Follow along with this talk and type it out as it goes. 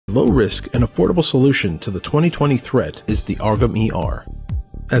Low-risk and affordable solution to the 2020 threat is the AARGM-ER.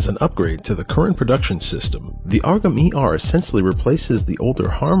 As an upgrade to the current production system, the AARGM-ER essentially replaces the older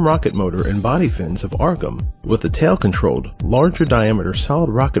HARM rocket motor and body fins of AARGM with a tail-controlled, larger diameter solid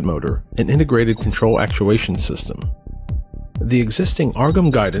rocket motor and integrated control actuation system. The existing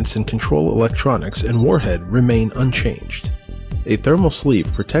AARGM guidance and control electronics and warhead remain unchanged. A thermal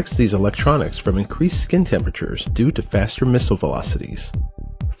sleeve protects these electronics from increased skin temperatures due to faster missile velocities.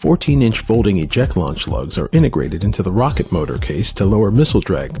 14-inch folding eject launch lugs are integrated into the rocket motor case to lower missile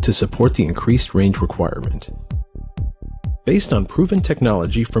drag to support the increased range requirement. Based on proven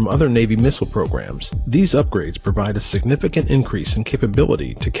technology from other Navy missile programs, these upgrades provide a significant increase in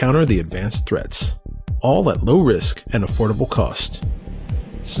capability to counter the advanced threats, all at low risk and affordable cost.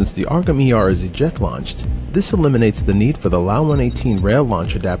 Since the AARGM-ER is eject launched, this eliminates the need for the LAU-118 rail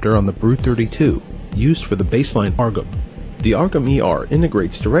launch adapter on the Brute 32, used for the baseline AARGM. The AARGM-ER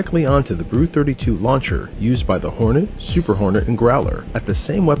integrates directly onto the Brute 32 launcher used by the Hornet, Super Hornet, and Growler at the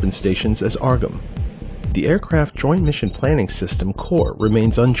same weapon stations as AARGM. The Aircraft Joint Mission Planning System core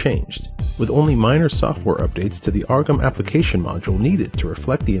remains unchanged, with only minor software updates to the AARGM application module needed to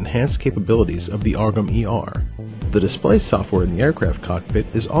reflect the enhanced capabilities of the AARGM-ER. The display software in the aircraft cockpit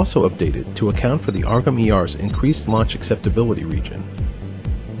is also updated to account for the AARGM-ER's increased launch acceptability region.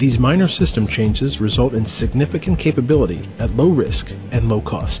 These minor system changes result in significant capability at low risk and low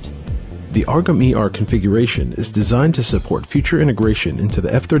cost. The AARGM-ER configuration is designed to support future integration into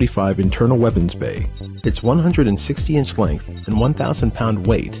the F-35 internal weapons bay. Its 160-inch length and 1,000-pound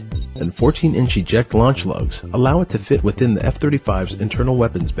weight and 14-inch eject launch lugs allow it to fit within the F-35's internal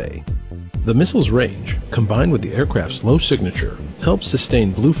weapons bay. The missile's range, combined with the aircraft's low signature, helps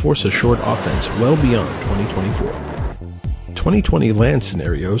sustain Blue Force assured offense well beyond 2024. 2020 land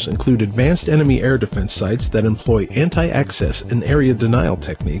scenarios include advanced enemy air defense sites that employ anti-access and area denial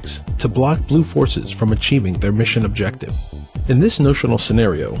techniques to block Blue Forces from achieving their mission objective. In this notional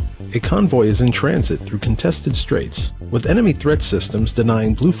scenario, a convoy is in transit through contested straits, with enemy threat systems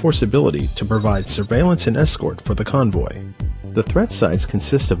denying Blue Force ability to provide surveillance and escort for the convoy. The threat sites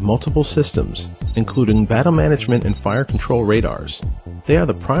consist of multiple systems, including battle management and fire control radars. They are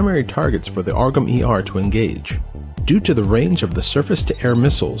the primary targets for the AARGM-ER to engage. Due to the range of the surface-to-air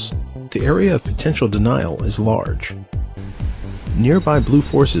missiles, the area of potential denial is large. Nearby Blue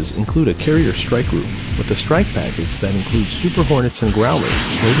Forces include a carrier strike group with a strike package that includes Super Hornets and Growlers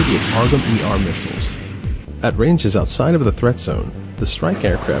loaded with AARGM-ER missiles. At ranges outside of the threat zone, the strike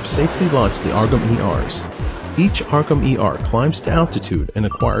aircraft safely launch the AARGM-ERs. Each AARGM-ER climbs to altitude and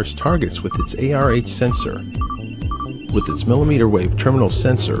acquires targets with its ARH sensor. With its millimeter wave terminal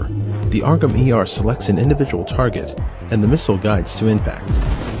sensor, the AARGM-ER selects an individual target, and the missile guides to impact.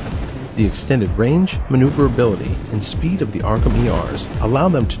 The extended range, maneuverability, and speed of the AARGM-ERs allow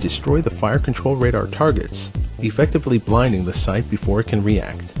them to destroy the fire control radar targets, effectively blinding the site before it can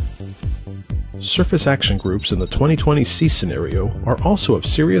react. Surface action groups in the 2020 sea scenario are also of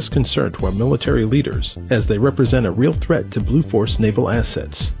serious concern to our military leaders, as they represent a real threat to Blue Force naval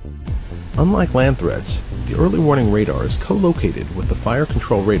assets. Unlike land threats, the early warning radar is co-located with the fire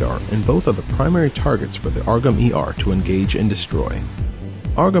control radar, and both are the primary targets for the AARGM-ER to engage and destroy.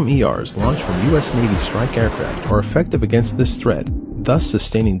 AARGM-ERs launched from U.S. Navy strike aircraft are effective against this threat, thus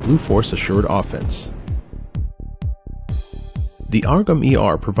sustaining Blue Force assured offense. The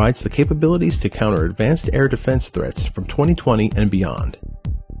AARGM-ER provides the capabilities to counter advanced air defense threats from 2020 and beyond.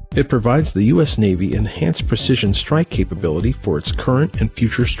 It provides the U.S. Navy enhanced precision strike capability for its current and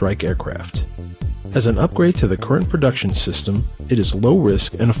future strike aircraft. As an upgrade to the current production system, it is low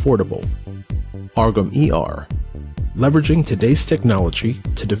risk and affordable. AARGM-ER, leveraging today's technology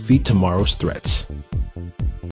to defeat tomorrow's threats.